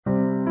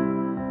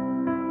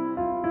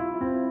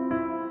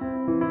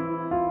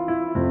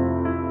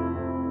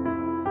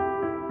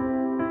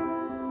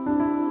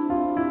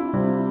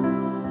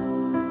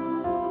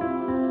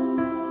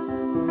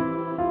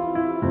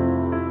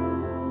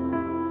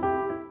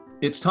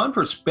It's time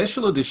for a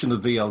special edition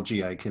of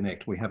VLGA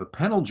Connect. We have a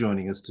panel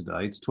joining us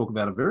today to talk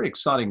about a very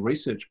exciting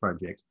research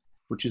project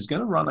which is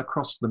going to run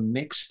across the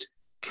next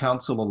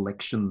council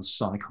elections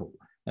cycle.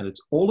 And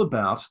it's all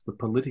about the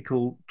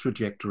political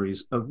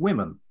trajectories of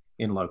women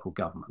in local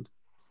government.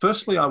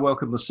 Firstly, I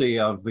welcome the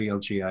CEO of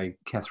VLGA,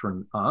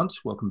 Catherine Arndt.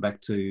 Welcome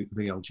back to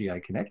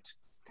VLGA Connect.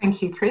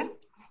 Thank you, Chris.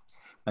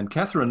 And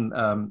Catherine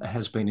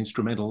has been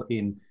instrumental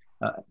in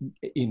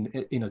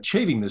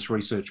achieving this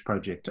research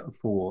project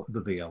for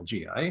the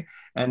VLGA.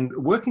 And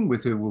working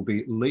with her will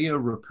be Leah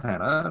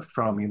Rapana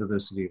from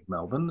University of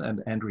Melbourne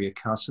and Andrea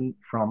Carson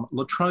from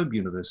La Trobe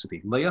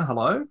University. Leah,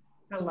 hello.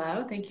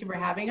 Hello, thank you for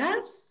having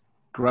us.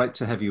 Great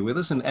to have you with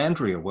us. And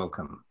Andrea,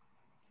 welcome.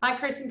 Hi,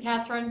 Chris and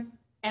Catherine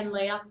and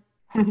Leah.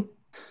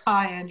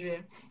 Hi,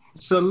 Andrea.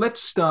 So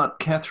let's start,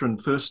 Catherine,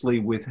 firstly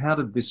with how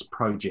did this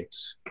project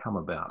come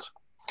about?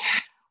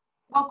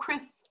 Well,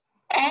 Chris,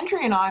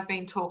 Andrea and I have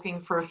been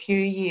talking for a few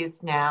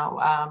years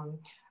now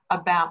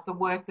about the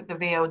work that the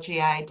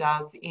VLGA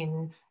does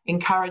in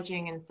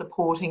encouraging and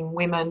supporting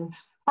women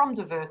from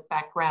diverse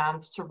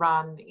backgrounds to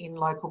run in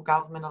local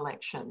government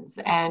elections.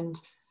 And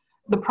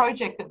the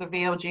project that the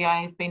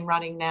VLGA has been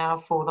running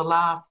now for the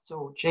last,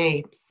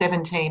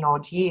 17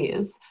 odd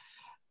years,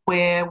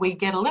 where we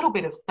get a little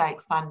bit of state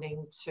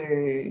funding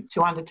to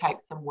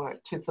undertake some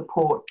work to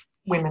support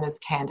women as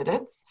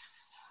candidates.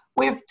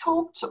 We've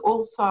talked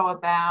also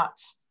about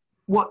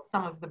what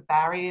some of the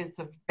barriers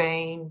have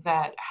been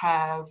that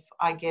have,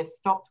 I guess,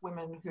 stopped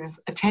women who've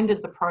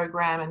attended the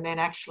program and then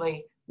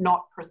actually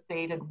not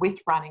proceeded with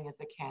running as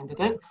a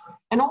candidate,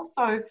 and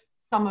also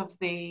some of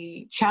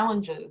the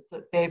challenges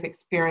that they've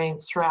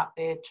experienced throughout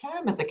their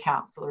term as a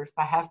councillor if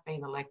they have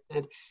been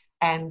elected,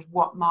 and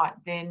what might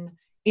then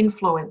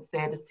influence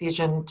their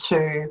decision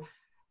to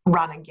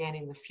run again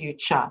in the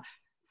future.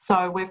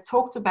 So we've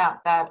talked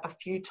about that a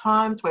few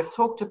times. We've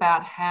talked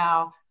about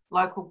how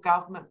local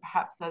government,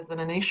 perhaps as an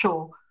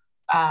initial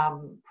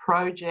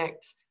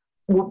project,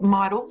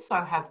 might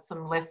also have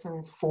some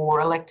lessons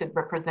for elected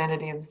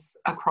representatives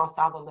across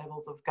other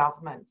levels of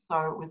government.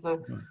 So it was a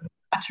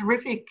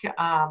terrific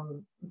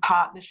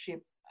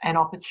partnership and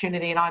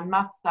opportunity. And I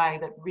must say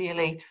that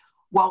really,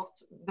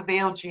 whilst the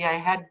VLGA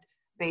had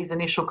these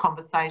initial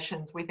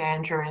conversations with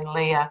Andrea and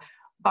Leah,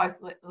 both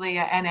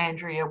Leah and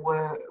Andrea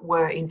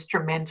were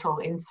instrumental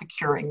in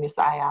securing this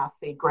ARC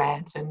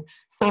grant, and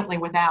certainly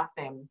without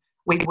them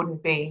we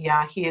wouldn't be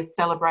here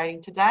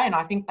celebrating today, and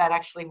I think that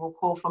actually will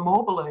call for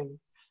more balloons.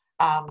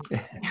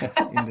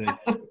 Indeed.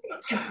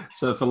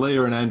 So for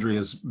Leah and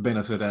Andrea's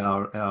benefit,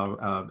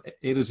 our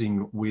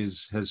editing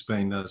whiz has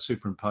been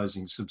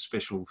superimposing some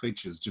special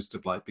features just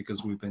of late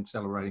because we've been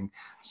celebrating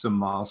some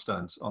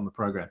milestones on the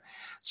program.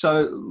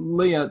 So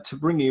Leah, to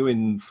bring you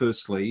in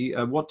firstly,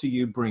 what do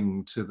you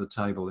bring to the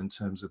table in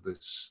terms of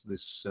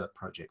this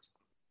project?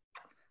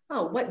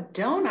 Oh, what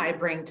don't I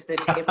bring to the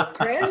table,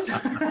 Chris?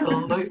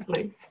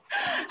 Absolutely.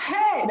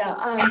 Hey,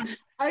 no,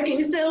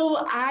 okay,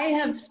 so I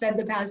have spent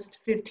the past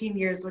 15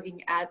 years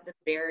looking at the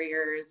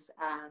barriers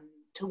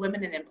to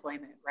women in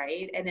employment,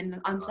 right?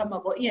 And on some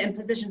level, in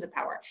positions of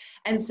power.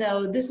 And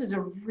so this is a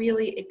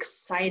really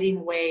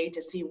exciting way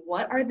to see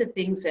what are the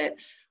things that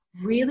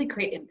really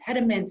create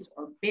impediments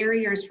or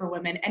barriers for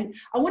women. And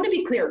I want to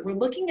be clear, we're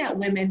looking at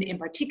women in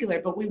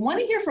particular, but we want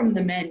to hear from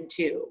the men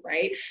too,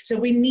 right? So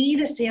we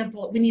need a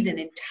sample, we need an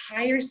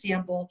entire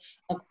sample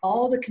of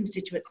all the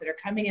constituents that are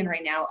coming in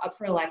right now up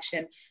for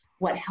election.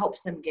 What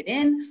helps them get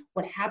in,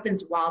 what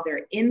happens while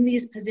they're in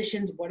these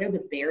positions, what are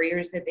the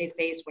barriers that they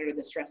face, what are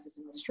the stresses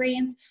and the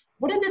strains,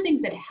 what are the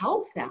things that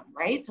help them,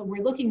 right? So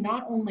we're looking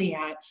not only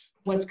at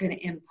what's going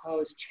to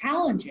impose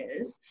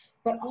challenges,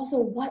 but also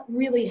what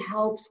really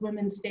helps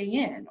women stay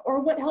in,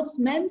 or what helps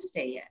men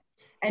stay in.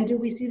 And do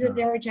we see that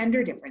there are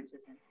gender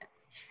differences in it?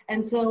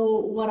 And so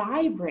what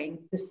I bring,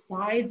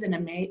 besides an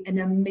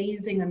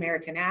amazing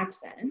American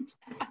accent,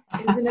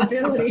 is an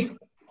ability,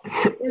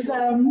 is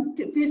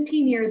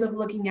 15 years of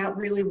looking at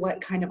really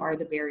what kind of are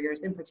the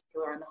barriers, in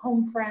particular on the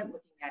home front,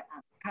 looking at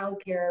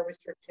childcare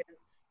restrictions,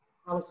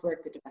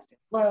 housework, the domestic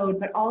load,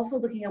 but also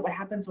looking at what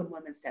happens when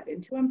women step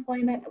into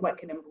employment, what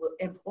can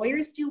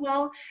employers do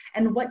well,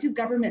 and what do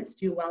governments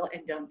do well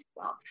and don't do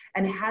well.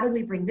 And how do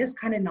we bring this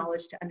kind of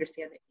knowledge to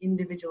understand the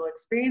individual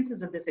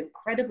experiences of this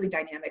incredibly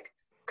dynamic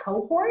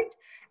cohort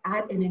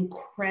at an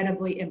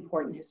incredibly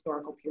important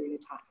historical period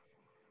of time.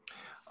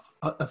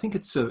 I think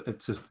it's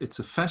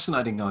a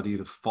fascinating idea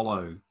to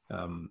follow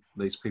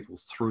these people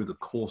through the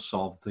course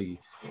of the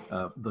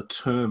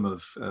term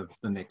of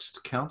the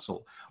next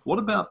council. What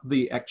about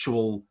the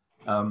actual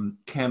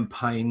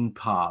campaign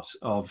part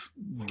of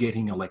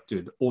getting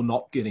elected or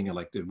not getting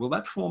elected? Will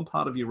that form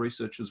part of your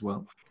research as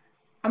well?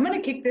 I'm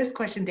going to kick this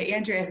question to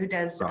Andrea, who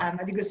does. Right. I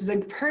think this is a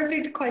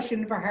perfect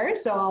question for her,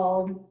 so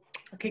I'll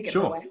kick it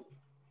away.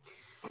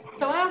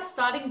 So our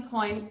starting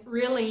point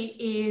really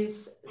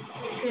is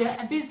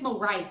the abysmal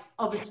rate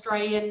of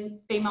Australian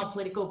female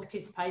political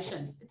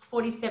participation. It's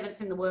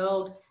 47th in the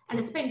world and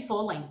it's been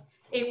falling.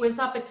 It was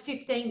up at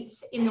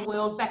 15th in the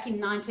world back in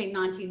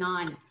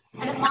 1999.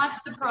 And it might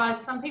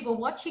surprise some people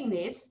watching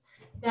this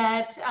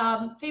that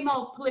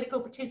female political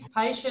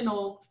participation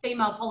or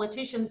female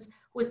politicians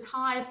was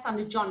highest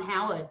under John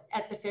Howard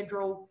at the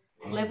federal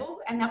level,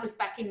 and that was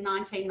back in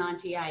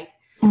 1998.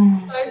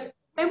 So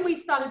then we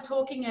started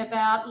talking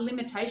about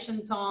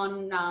limitations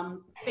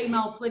on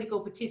female political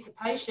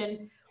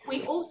participation.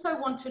 We also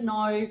want to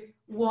know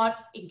what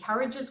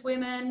encourages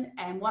women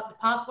and what the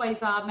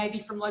pathways are,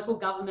 maybe from local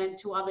government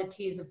to other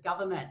tiers of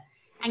government.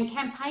 And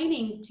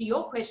campaigning, to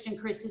your question,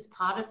 Chris, is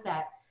part of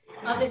that.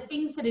 Are there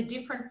things that are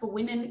different for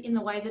women in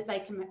the way that they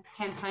can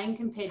campaign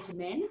compared to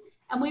men?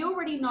 And we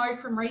already know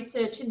from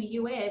research in the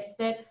US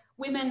that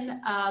women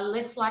are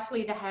less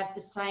likely to have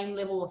the same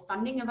level of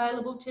funding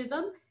available to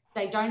them.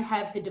 They don't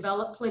have the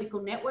developed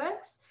political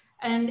networks.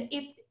 And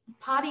if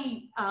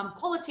party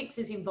politics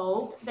is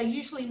involved, they're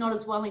usually not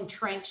as well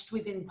entrenched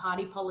within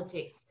party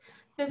politics.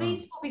 So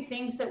these will be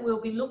things that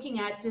we'll be looking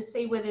at to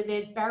see whether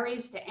there's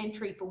barriers to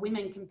entry for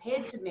women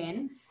compared to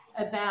men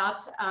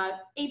about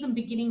even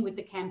beginning with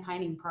the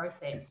campaigning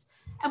process.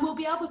 And we'll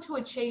be able to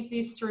achieve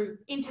this through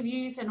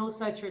interviews and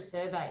also through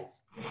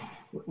surveys.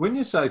 When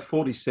you say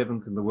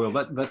 47th in the world,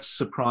 that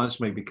surprised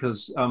me,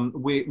 because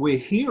we're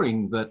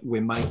hearing that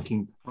we're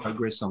making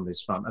progress on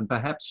this front, and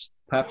perhaps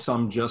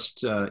I'm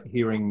just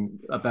hearing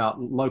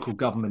about local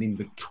government in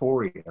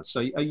Victoria. So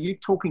are you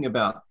talking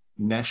about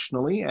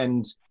nationally,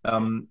 and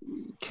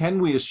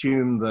can we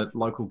assume that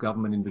local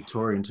government in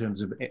Victoria in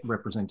terms of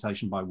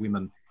representation by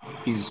women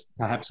is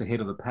perhaps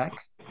ahead of the pack?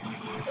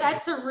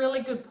 That's a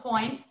really good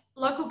point.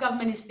 Local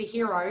government is the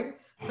hero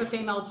for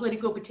female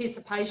political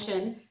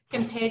participation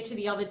compared to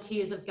the other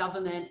tiers of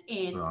government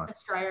in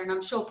Australia, and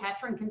I'm sure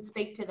Catherine can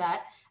speak to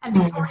that. And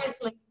Victoria's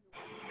leading.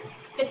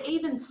 But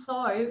even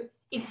so,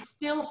 it's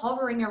still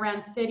hovering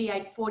around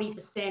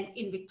 38-40%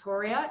 in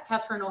Victoria.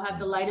 Catherine will have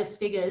the latest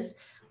figures,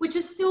 which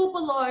is still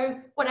below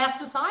what our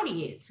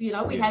society is. You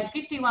know, we have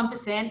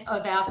 51%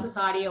 of our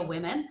society are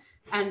women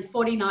and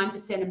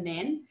 49% are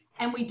men.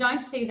 And we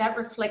don't see that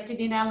reflected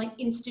in our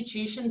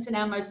institutions and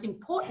our most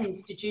important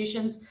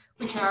institutions,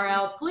 which are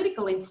our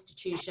political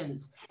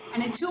institutions.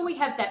 And until we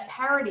have that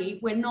parity,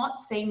 we're not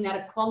seeing that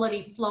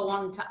equality flow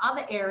on to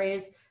other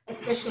areas,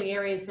 especially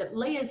areas that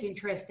Leah's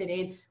interested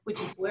in,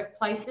 which is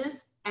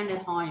workplaces and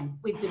at home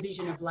with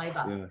division of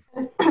labour.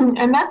 Yeah.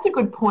 And that's a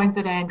good point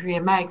that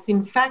Andrea makes.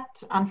 In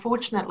fact,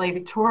 unfortunately,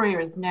 Victoria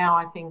is now,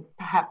 I think,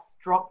 perhaps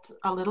dropped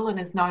a little and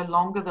is no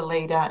longer the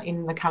leader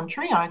in the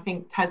country. I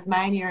think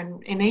Tasmania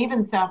and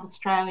even South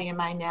Australia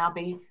may now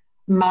be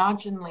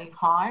marginally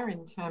higher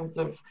in terms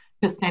of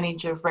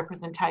percentage of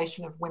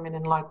representation of women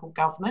in local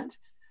government.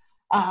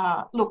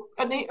 Look,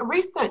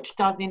 research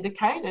does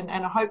indicate,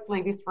 and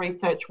hopefully this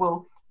research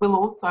will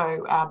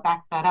also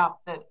back that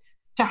up, that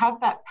to have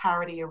that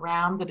parity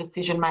around the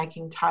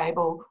decision-making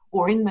table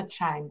or in the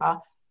chamber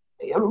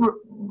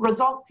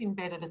results in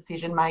better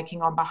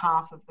decision-making on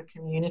behalf of the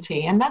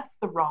community. And that's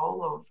the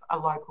role of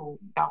a local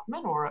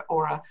government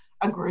or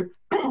a group,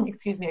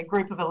 excuse me, a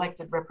group of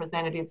elected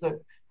representatives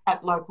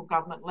at local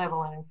government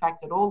level, and in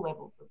fact at all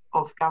levels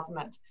of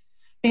government.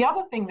 The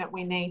other thing that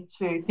we need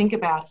to think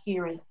about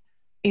here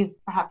is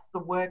perhaps the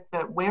work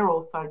that we're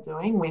also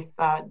doing with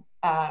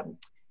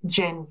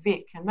Gen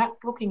Vic, and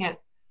that's looking at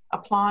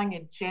applying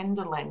a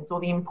gender lens,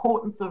 or the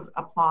importance of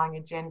applying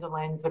a gender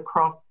lens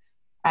across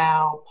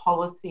our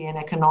policy and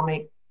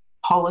economic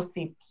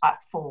policy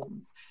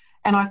platforms.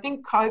 And I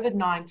think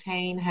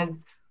COVID-19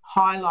 has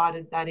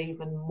highlighted that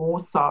even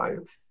more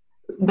so,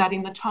 that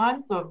in the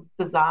times of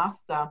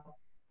disaster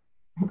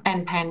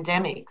and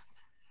pandemics,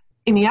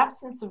 in the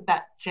absence of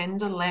that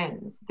gender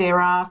lens, there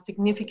are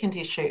significant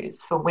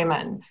issues for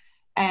women.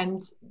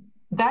 And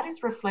that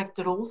is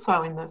reflected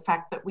also in the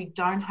fact that we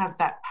don't have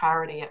that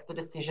parity at the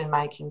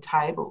decision-making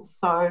table.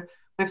 So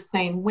we've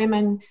seen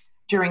women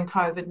during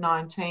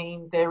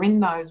COVID-19, they're in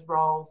those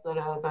roles that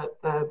are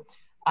the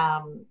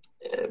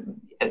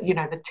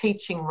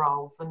teaching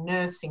roles, the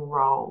nursing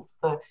roles,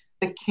 the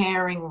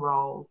caring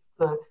roles,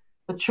 the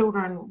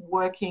children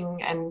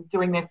working and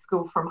doing their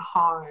school from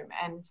home.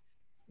 And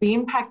the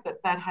impact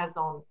that has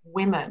on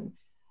women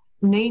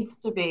needs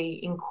to be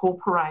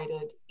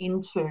incorporated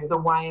into the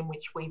way in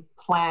which we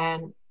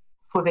plan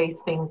for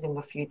these things in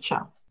the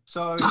future.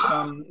 So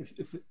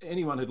if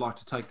anyone would like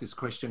to take this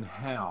question,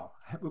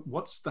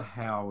 what's the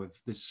how of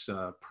this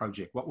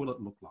project? What will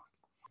it look like?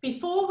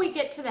 Before we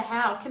get to the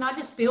how, can I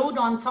just build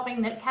on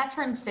something that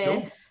Catherine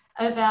said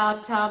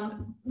about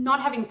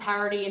not having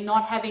parity and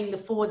not having the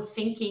forward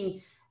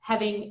thinking,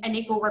 having an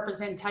equal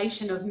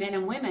representation of men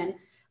and women?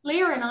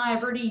 Leah and I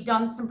have already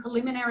done some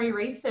preliminary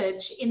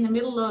research in the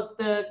middle of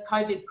the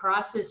COVID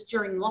crisis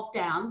during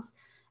lockdowns,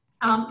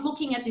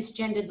 looking at this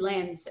gendered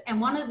lens.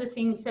 And one of the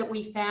things that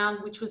we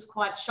found, which was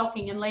quite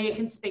shocking, and Leah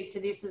can speak to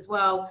this as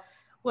well,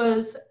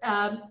 was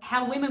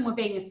how women were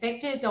being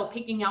affected. They were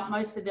picking up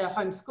most of the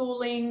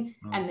homeschooling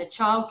and the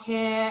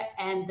childcare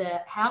and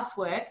the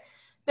housework.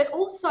 But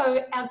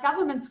also our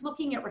governments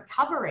looking at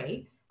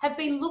recovery have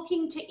been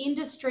looking to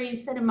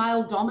industries that are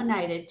male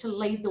dominated to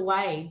lead the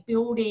way,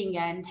 building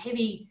and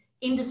heavy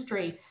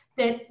industry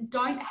that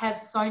don't have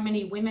so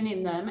many women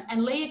in them.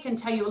 And Leah can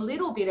tell you a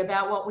little bit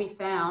about what we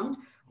found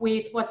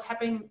with what's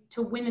happening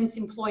to women's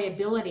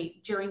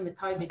employability during the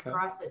COVID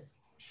crisis.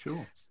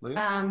 Sure.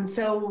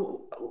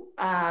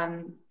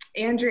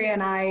 Andrea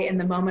and I, in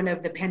the moment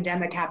of the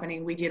pandemic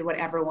happening, we did what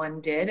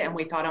everyone did, and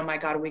we thought, oh my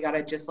God, we got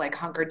to just like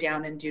hunker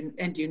down and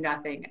do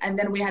nothing. And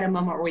then we had a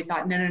moment where we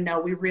thought,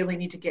 no, we really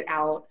need to get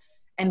out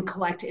and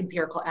collect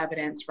empirical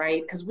evidence,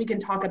 right? Because we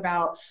can talk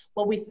about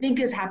what we think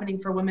is happening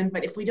for women,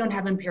 but if we don't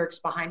have empirics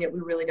behind it,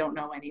 we really don't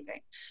know anything.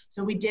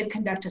 So we did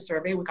conduct a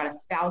survey. We got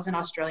 1,000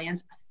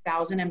 Australians,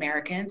 1,000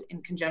 Americans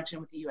in conjunction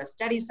with the US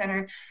Study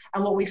Center.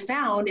 And what we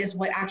found is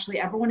what actually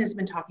everyone has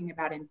been talking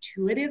about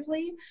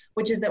intuitively,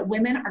 which is that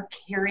women are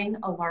carrying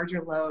a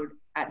larger load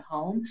at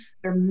home.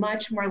 They're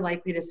much more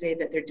likely to say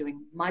that they're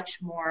doing much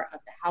more of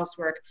the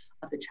housework,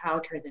 of the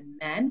childcare than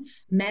men.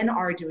 Men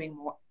are doing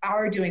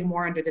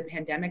more under the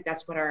pandemic.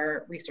 That's what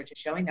our research is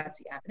showing. That's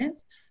the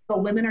evidence.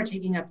 But women are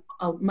taking up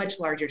a much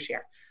larger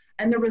share.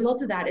 And the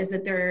result of that is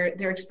that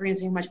they're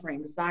experiencing much more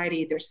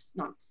anxiety. They're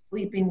not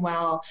sleeping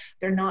well.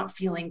 They're not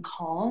feeling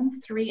calm.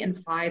 3 in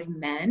 5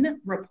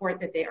 men report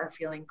that they are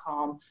feeling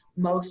calm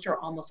most or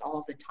almost all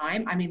of the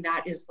time. I mean,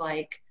 that is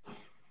like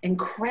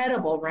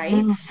incredible, right?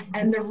 Mm-hmm.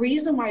 And the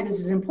reason why this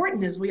is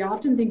important is we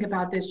often think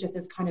about this just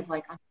as kind of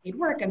like unpaid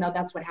work, and now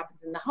that's what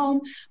happens in the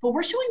home, but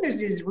we're showing there's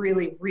these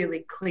really,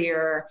 really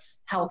clear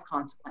health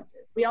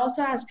consequences. We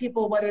also asked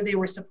people whether they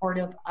were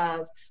supportive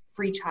of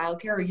free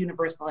childcare or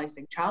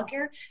universalizing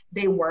childcare.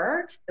 They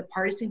were. The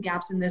partisan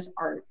gaps in this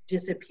are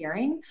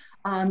disappearing.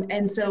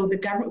 And so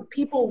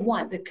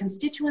the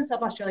constituents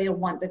of Australia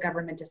want the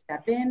government to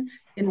step in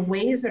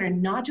ways that are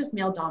not just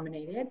male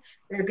dominated.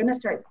 They're going to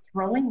start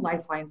throwing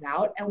lifelines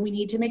out, and we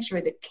need to make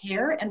sure that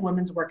care and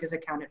women's work is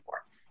accounted for.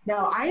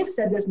 Now, I have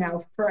said this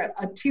now for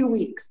 2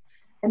 weeks.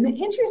 And the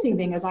interesting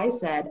thing is I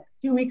said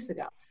 2 weeks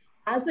ago,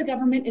 as the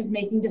government is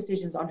making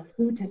decisions on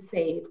who to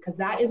save, because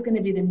that is going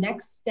to be the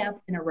next step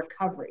in a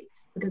recovery,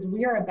 because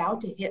we are about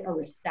to hit a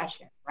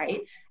recession,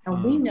 right?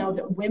 And we know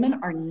that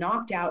women are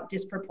knocked out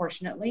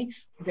disproportionately.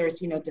 There's,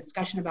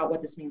 discussion about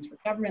what this means for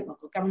government,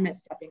 local government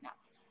stepping up.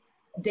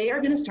 They are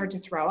going to start to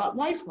throw out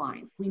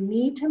lifelines. We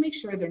need to make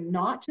sure they're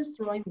not just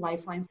throwing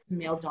lifelines to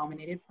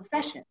male-dominated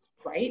professions,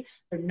 right?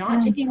 They're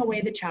not taking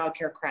away the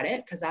childcare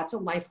credit, because that's a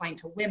lifeline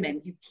to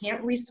women. You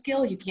can't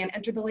reskill, you can't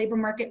enter the labor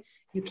market,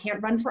 you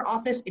can't run for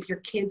office if your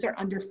kids are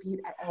under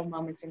feet at all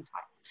moments in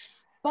time.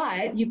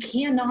 But you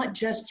cannot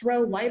just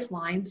throw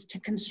lifelines to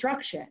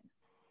construction,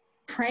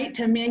 right?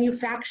 To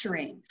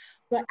manufacturing.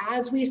 But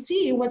as we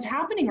see, what's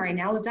happening right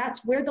now is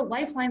that's where the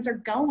lifelines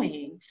are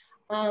going.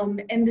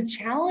 And the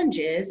challenge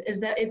is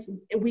that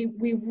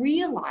we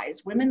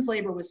realized women's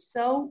labor was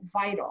so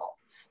vital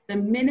the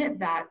minute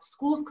that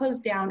schools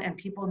closed down and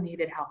people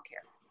needed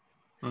healthcare.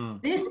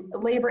 This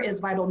labor is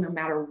vital no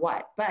matter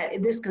what.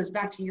 But this goes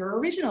back to your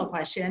original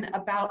question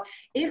about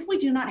if we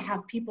do not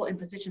have people in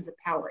positions of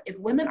power, if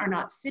women are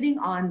not sitting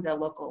on the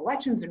local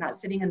elections, they're not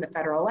sitting in the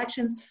federal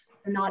elections,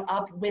 they're not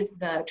up with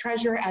the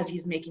treasurer as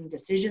he's making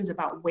decisions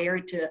about where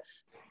to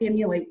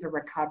stimulate the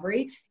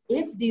recovery,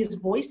 if these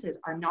voices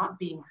are not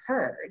being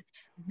heard,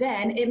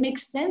 then it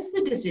makes sense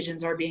the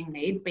decisions are being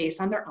made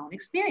based on their own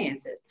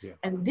experiences. Yeah.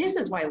 And this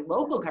is why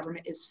local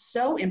government is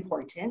so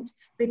important,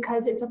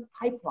 because it's a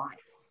pipeline.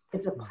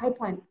 It's a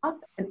pipeline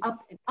up and up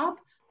and up,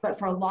 but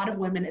for a lot of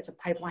women, it's a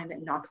pipeline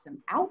that knocks them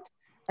out.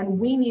 And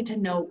we need to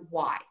know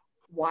why.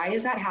 Why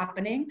is that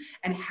happening?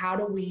 And how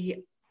do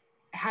we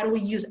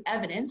use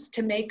evidence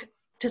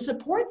to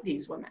support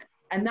these women?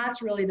 And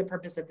that's really the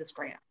purpose of this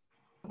grant.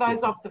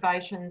 Those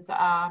observations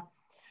are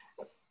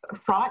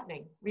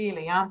frightening,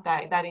 really, aren't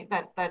they?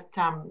 That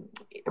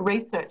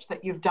research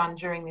that you've done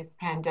during this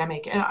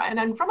pandemic,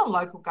 and from a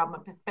local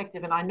government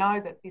perspective, and I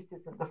know that this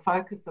isn't the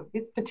focus of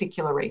this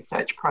particular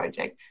research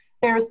project,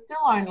 there are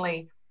still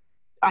only,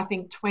 I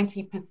think,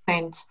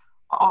 20%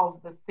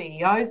 of the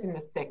CEOs in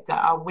the sector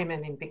are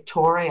women in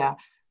Victoria.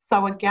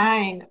 So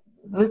again,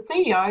 the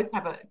CEOs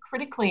have a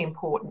critically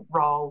important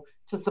role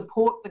to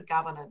support the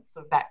governance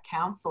of that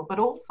council, but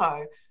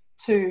also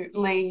to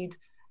lead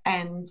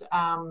and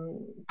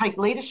take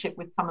leadership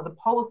with some of the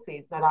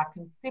policies that are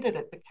considered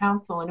at the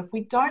council. And if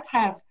we don't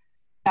have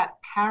that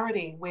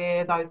parity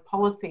where those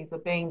policies are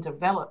being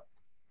developed,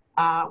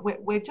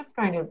 we're just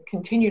going to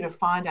continue to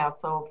find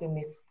ourselves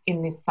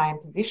in this same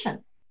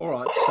position. All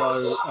right,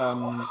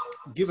 so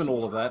given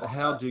all of that,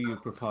 how do you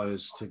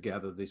propose to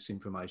gather this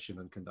information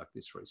and conduct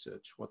this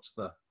research? What's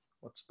the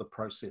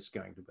process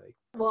going to be?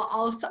 Well,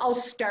 I'll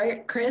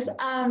start, Chris.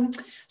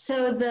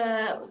 So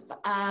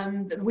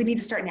we need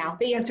to start now.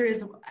 The answer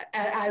is,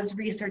 as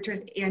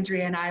researchers,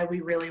 Andrea and I,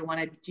 we really want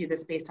to do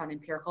this based on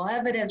empirical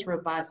evidence,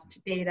 robust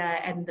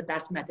data, and the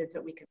best methods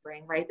that we could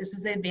bring, right? This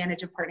is the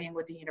advantage of partnering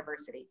with the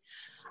university.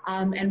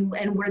 And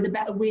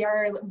we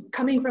are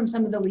coming from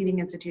some of the leading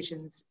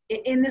institutions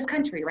in this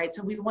country, right?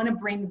 So we want to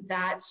bring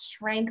that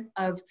strength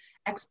of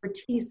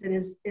expertise that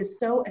is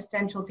so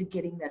essential to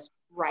getting this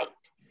right.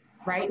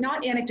 Right?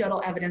 Not anecdotal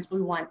evidence, but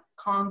we want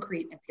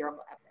concrete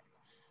empirical evidence.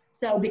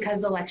 So because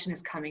the election is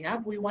coming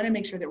up, we want to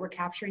make sure that we're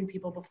capturing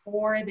people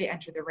before they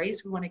enter the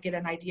race. We want to get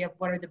an idea of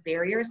what are the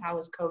barriers, how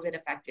has COVID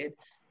affected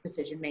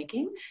decision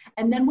making.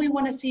 And then we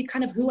want to see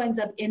kind of who ends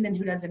up in and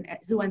who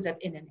ends up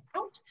in and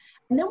out.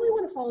 And then we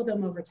want to follow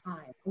them over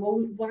time.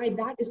 Well, why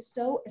that is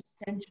so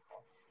essential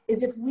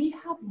is if we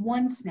have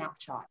one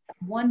snapshot,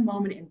 one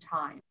moment in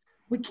time,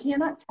 we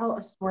cannot tell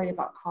a story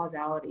about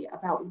causality,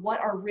 about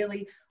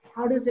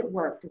how does it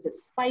work? Does it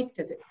spike?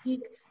 Does it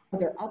peak? Are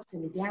there ups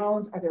and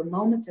downs? Are there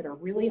moments that are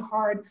really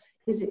hard?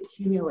 Is it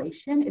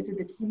accumulation? Is it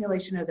the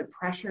accumulation of the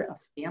pressure of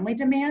family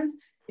demands?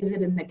 Is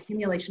it an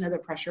accumulation of the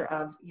pressure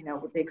of,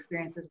 the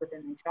experiences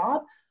within the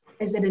job?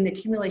 Is it an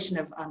accumulation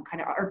of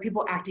are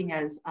people acting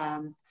as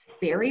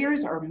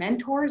barriers or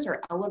mentors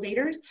or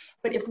elevators?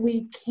 But if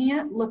we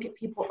can't look at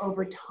people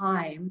over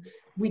time,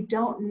 we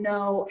don't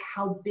know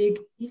how big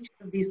each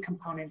of these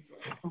components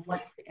is and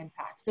what's the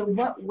impact. So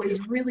what was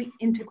really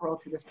integral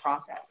to this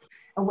process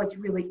and what's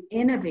really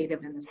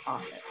innovative in this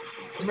process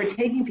is we're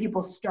taking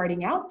people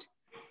starting out,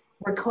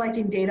 we're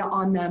collecting data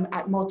on them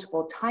at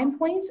multiple time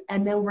points,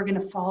 and then we're going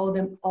to follow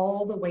them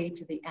all the way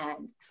to the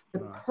end. The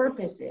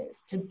purpose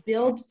is to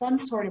build some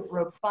sort of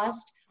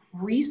robust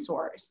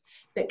resource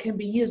that can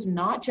be used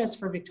not just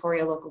for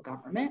Victoria local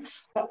government,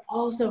 but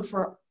also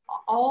for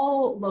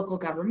all local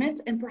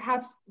governments, and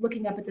perhaps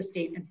looking up at the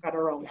state and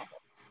federal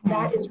level.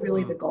 That is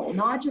really the goal,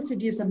 not just to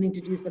do something, but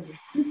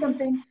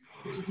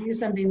to do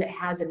something that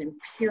has an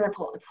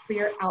empirical, a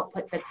clear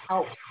output that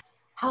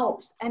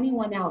helps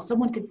anyone else.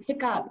 Someone could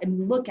pick up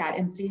and look at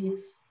and see,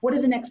 what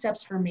are the next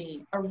steps for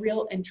me? A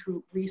real and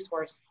true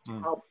resource to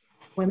help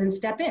women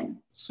step in.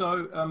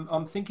 So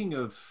I'm thinking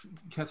of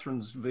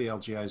Catherine's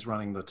VLGA is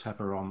running the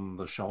Tapper on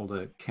the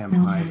Shoulder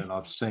campaign, and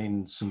I've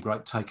seen some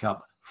great take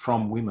up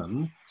from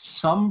women,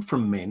 some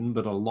from men,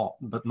 but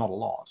not a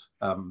lot,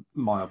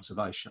 my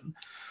observation.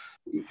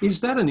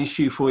 Is that an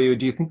issue for you?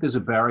 Do you think there's a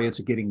barrier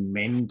to getting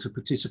men to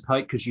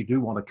participate? Because you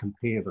do want to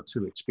compare the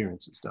two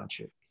experiences, don't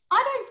you?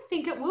 I don't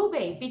think it will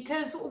be,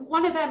 because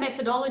one of our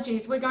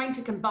methodologies, we're going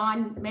to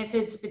combine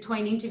methods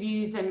between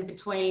interviews and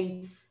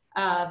between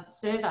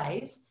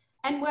surveys.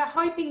 And we're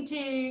hoping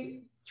to,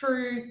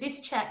 through this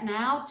chat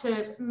now,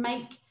 to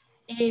make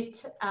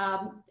it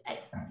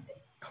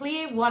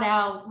clear what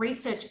our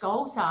research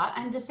goals are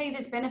and to see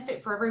this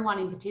benefit for everyone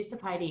in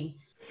participating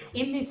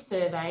in this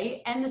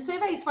survey. And the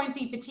surveys won't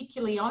be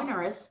particularly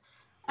onerous.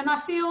 And I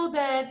feel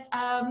that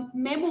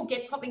men will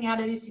get something out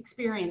of this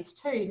experience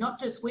too, not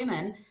just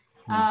women.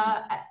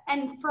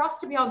 And for us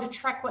to be able to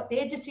track what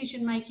their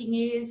decision making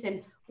is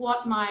and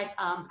what might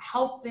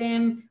help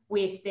them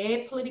with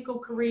their political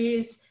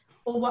careers,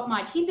 or what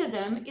might hinder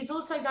them, is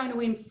also going to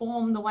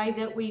inform the way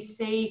that we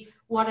see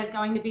what are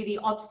going to be the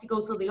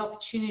obstacles or the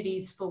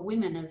opportunities for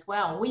women as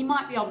well. We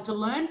might be able to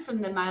learn from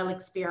the male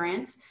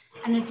experience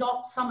and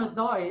adopt some of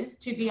those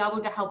to be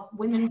able to help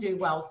women do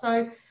well.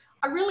 So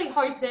I really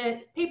hope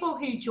that people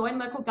who join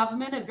local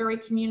government are very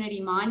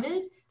community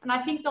minded, and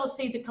I think they'll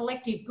see the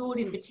collective good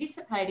in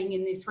participating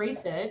in this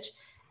research.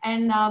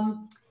 And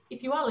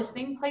if you are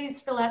listening, please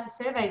fill out the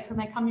surveys when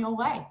they come your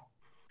way.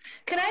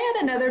 Can I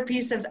add another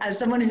piece of, as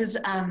someone who's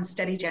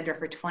studied gender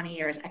for 20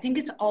 years, I think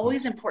it's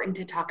always important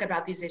to talk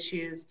about these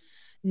issues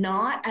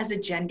not as a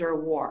gender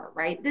war,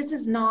 right? This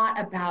is not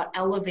about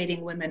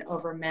elevating women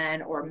over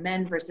men or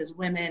men versus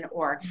women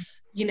or,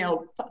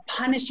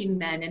 punishing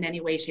men in any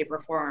way, shape, or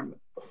form,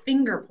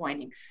 finger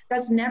pointing.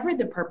 That's never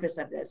the purpose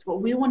of this.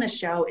 What we want to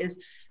show is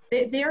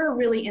that there are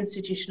really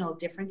institutional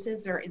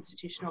differences, there are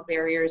institutional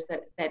barriers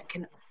that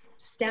can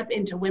step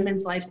into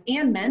women's lives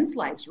and men's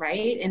lives,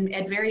 right? And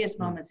at various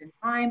moments in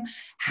time,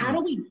 how do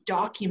we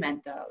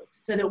document those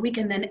so that we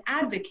can then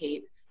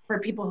advocate for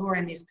people who are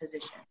in these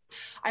positions?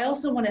 I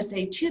also want to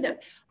say too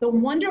that the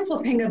wonderful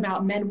thing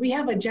about men, we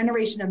have a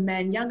generation of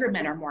men, younger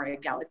men are more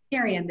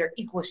egalitarian, they're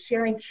equal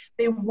sharing,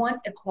 they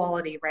want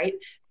equality, right?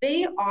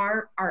 They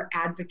are our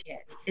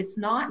advocates. It's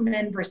not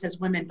men versus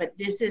women, but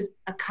this is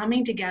a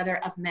coming together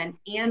of men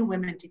and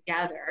women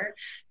together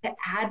to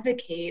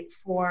advocate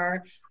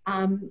for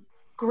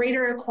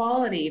greater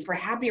equality, for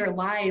happier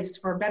lives,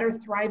 for better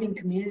thriving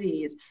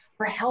communities,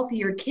 for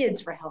healthier kids,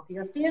 for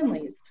healthier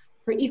families,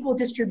 for equal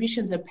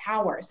distributions of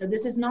power. So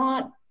this is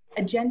not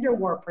a gender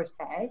war per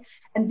se.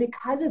 And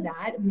because of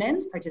that,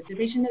 men's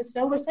participation is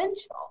so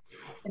essential.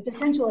 It's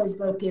essential as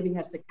both giving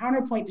us the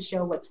counterpoint to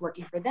show what's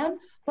working for them,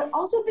 but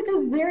also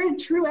because they're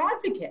true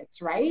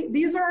advocates, right?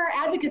 These are our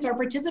advocates, our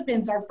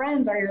participants, our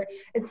friends, our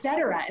et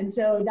cetera. And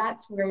so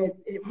that's where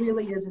it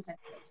really is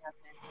essential to have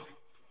men,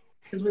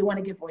 because we want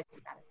to give voice to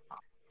that as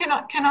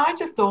well. Can I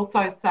just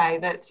also say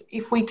that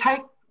if we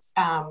take,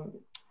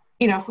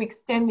 if we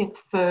extend this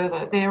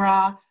further, there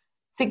are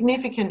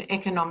significant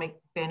economic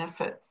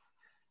benefits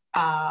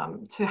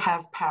to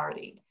have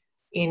parity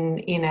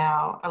in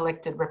our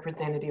elected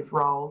representative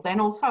roles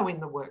and also in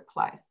the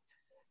workplace,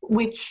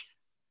 which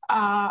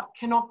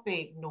cannot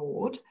be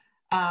ignored.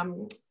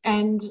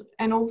 And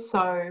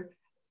also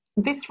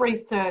this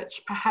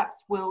research perhaps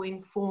will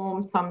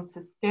inform some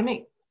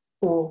systemic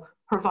or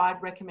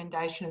provide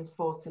recommendations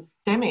for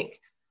systemic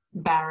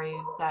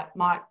barriers that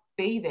might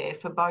be there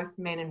for both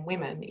men and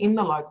women in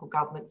the local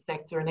government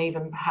sector, and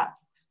even perhaps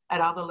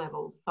at other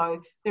levels.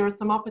 So there are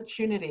some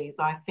opportunities,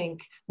 I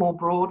think, more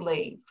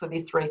broadly for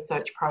this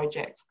research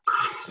project.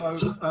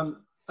 So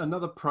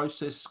another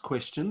process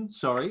question,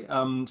 sorry.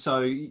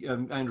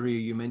 Andrea,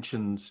 you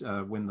mentioned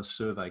when the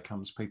survey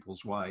comes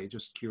people's way,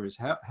 just curious,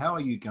 how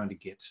are you going to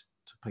get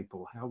to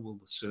people? How will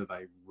the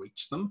survey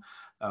reach them?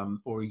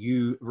 Or are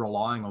you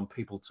relying on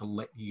people to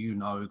let you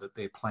know that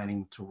they're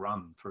planning to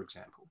run, for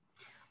example?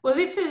 Well,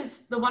 this is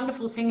the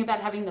wonderful thing about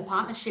having the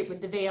partnership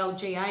with the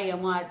VLGA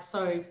and why it's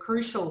so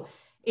crucial,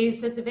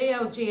 is that the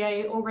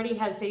VLGA already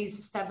has these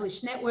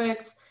established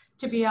networks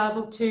to be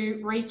able to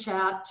reach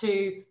out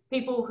to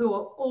people who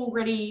are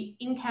already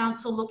in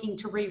council looking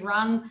to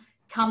rerun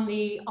come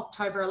the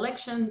October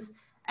elections,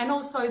 and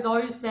also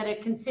those that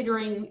are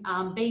considering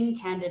being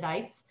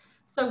candidates.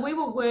 So we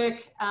will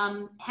work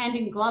hand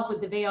in glove with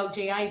the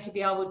VLGA to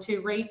be able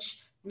to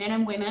reach men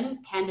and women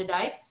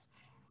candidates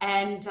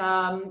and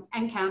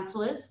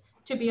councillors,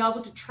 to be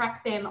able to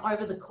track them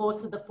over the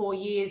course of the 4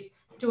 years,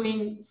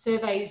 doing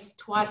surveys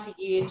twice a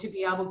year to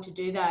be able to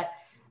do that.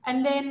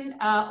 And then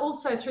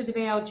also through the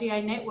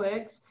VLGA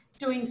networks,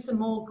 doing some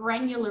more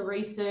granular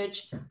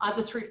research,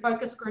 either through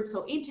focus groups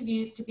or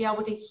interviews, to be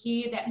able to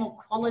hear that more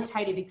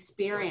qualitative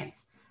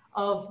experience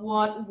of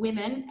what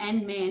women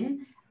and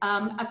men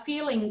are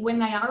feeling when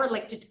they are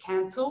elected to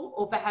council,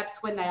 or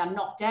perhaps when they are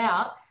knocked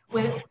out,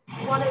 what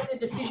are the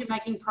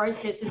decision-making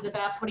processes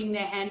about putting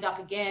their hand up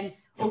again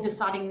or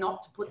deciding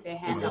not to put their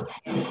hand up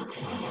again.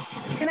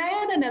 Can I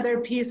add another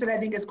piece that I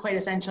think is quite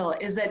essential,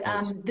 is that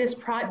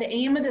the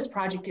aim of this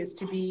project is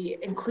to be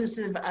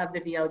inclusive of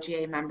the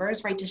VLGA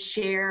members, right? To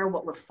share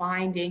what we're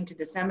finding, to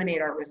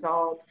disseminate our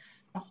results,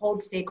 to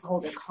hold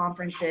stakeholder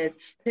conferences,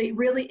 to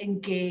really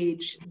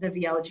engage the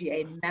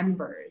VLGA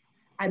members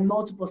at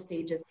multiple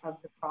stages of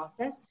the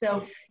process.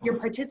 So your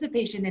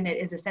participation in it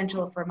is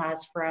essential from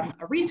us from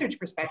a research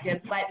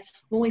perspective, but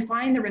when we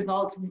find the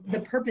results,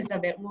 the purpose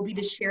of it will be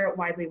to share it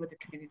widely with the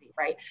community,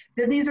 right?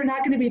 That these are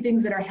not going to be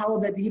things that are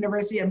held at the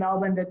University of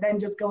Melbourne that then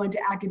just go into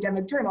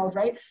academic journals,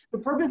 right? The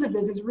purpose of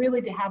this is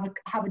really to have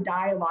a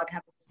dialogue,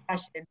 have a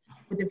discussion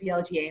with the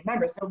VLGA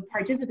members. So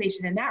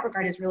participation in that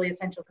regard is really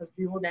essential, because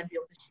we will then be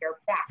able to share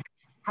back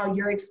how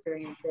your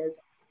experiences,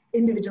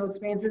 individual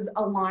experiences,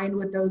 aligned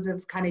with those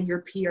of kind of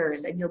your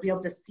peers, and you'll be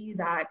able to see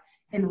that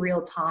in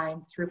real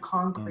time through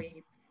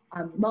concrete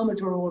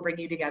moments where we'll bring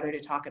you together to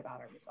talk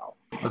about our results.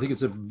 I think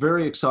it's a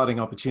very exciting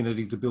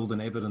opportunity to build an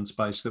evidence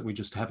base that we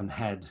just haven't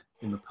had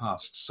in the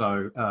past.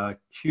 So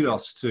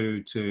kudos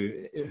to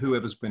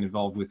whoever's been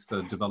involved with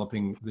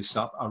developing this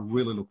up. I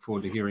really look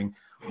forward to hearing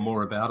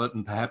more about it,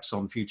 and perhaps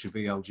on future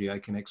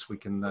VLGA Connects we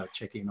can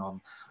check in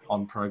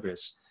on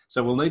progress.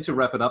 So we'll need to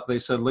wrap it up there.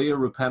 So Leah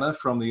Rupanna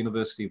from the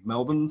University of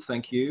Melbourne,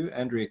 thank you.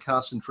 Andrea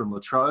Carson from La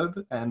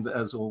Trobe, and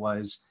as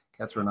always,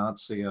 Catherine Arndt,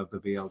 CEO of the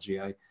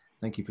VLGA.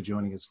 Thank you for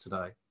joining us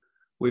today.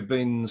 We've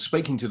been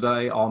speaking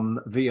today on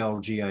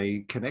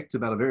VLGA Connect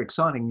about a very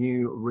exciting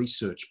new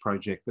research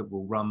project that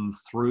will run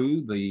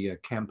through the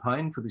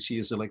campaign for this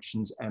year's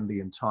elections and the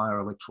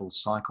entire electoral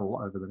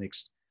cycle over the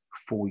next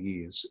 4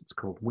 years. It's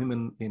called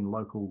Women in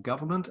Local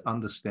Government,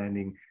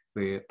 Understanding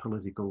Their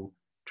Political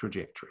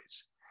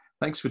Trajectories.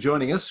 Thanks for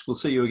joining us. We'll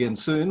see you again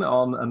soon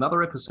on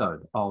another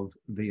episode of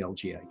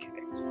VLGA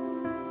Connect.